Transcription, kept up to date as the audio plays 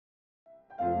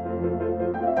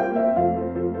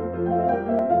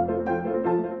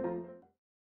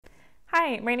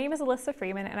Hi, my name is Alyssa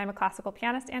Freeman and I'm a classical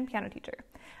pianist and piano teacher.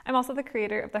 I'm also the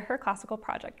creator of the Her Classical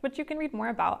project, which you can read more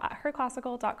about at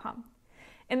herclassical.com.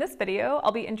 In this video,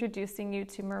 I'll be introducing you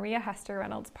to Maria Hester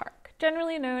Reynolds Park,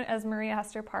 generally known as Maria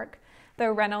Hester Park,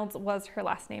 though Reynolds was her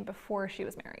last name before she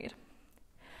was married.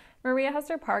 Maria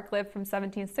Hester Park lived from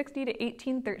 1760 to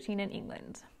 1813 in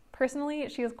England. Personally,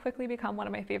 she has quickly become one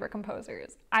of my favorite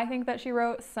composers. I think that she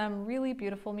wrote some really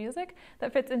beautiful music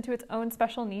that fits into its own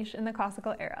special niche in the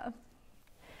classical era.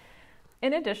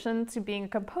 In addition to being a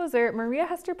composer, Maria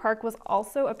Hester Park was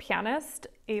also a pianist,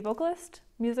 a vocalist,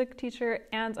 music teacher,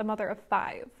 and a mother of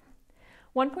 5.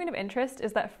 One point of interest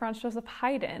is that Franz Joseph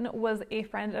Haydn was a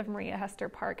friend of Maria Hester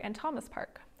Park and Thomas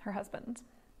Park, her husband.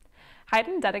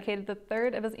 Haydn dedicated the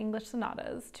third of his English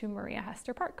sonatas to Maria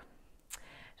Hester Park.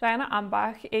 Diana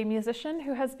Ambach, a musician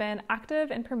who has been active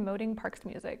in promoting Park's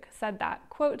music, said that,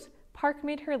 quote, Park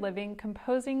made her living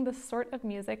composing the sort of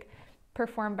music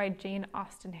performed by Jane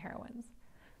Austen heroines.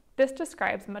 This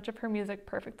describes much of her music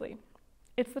perfectly.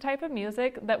 It's the type of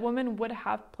music that women would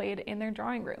have played in their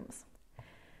drawing rooms.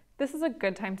 This is a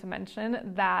good time to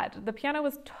mention that the piano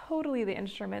was totally the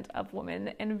instrument of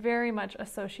women and very much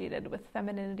associated with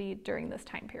femininity during this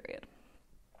time period.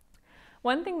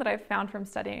 One thing that I've found from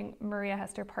studying Maria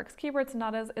Hester Park's keyboard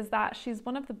sonatas is that she's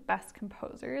one of the best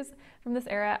composers from this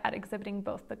era at exhibiting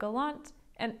both the galant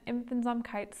and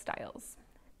Empfindsamkeit styles.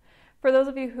 For those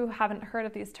of you who haven't heard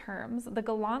of these terms, the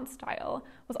galant style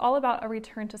was all about a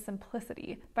return to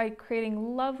simplicity by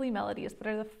creating lovely melodies that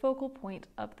are the focal point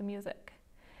of the music.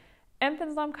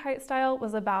 Empfindsamkeit style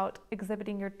was about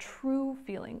exhibiting your true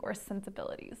feeling or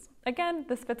sensibilities. Again,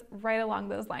 this fits right along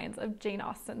those lines of Jane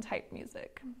Austen type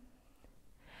music.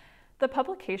 The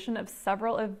publication of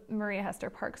several of Maria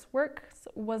Hester Park's works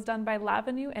was done by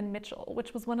Lavenue and Mitchell,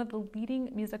 which was one of the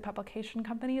leading music publication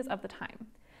companies of the time.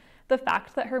 The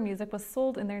fact that her music was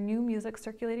sold in their new music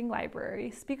circulating library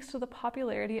speaks to the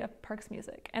popularity of Park's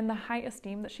music and the high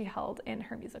esteem that she held in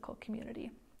her musical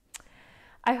community.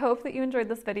 I hope that you enjoyed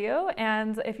this video,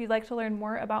 and if you'd like to learn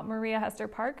more about Maria Hester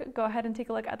Park, go ahead and take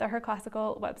a look at the Her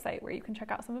Classical website where you can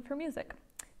check out some of her music.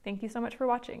 Thank you so much for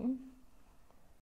watching.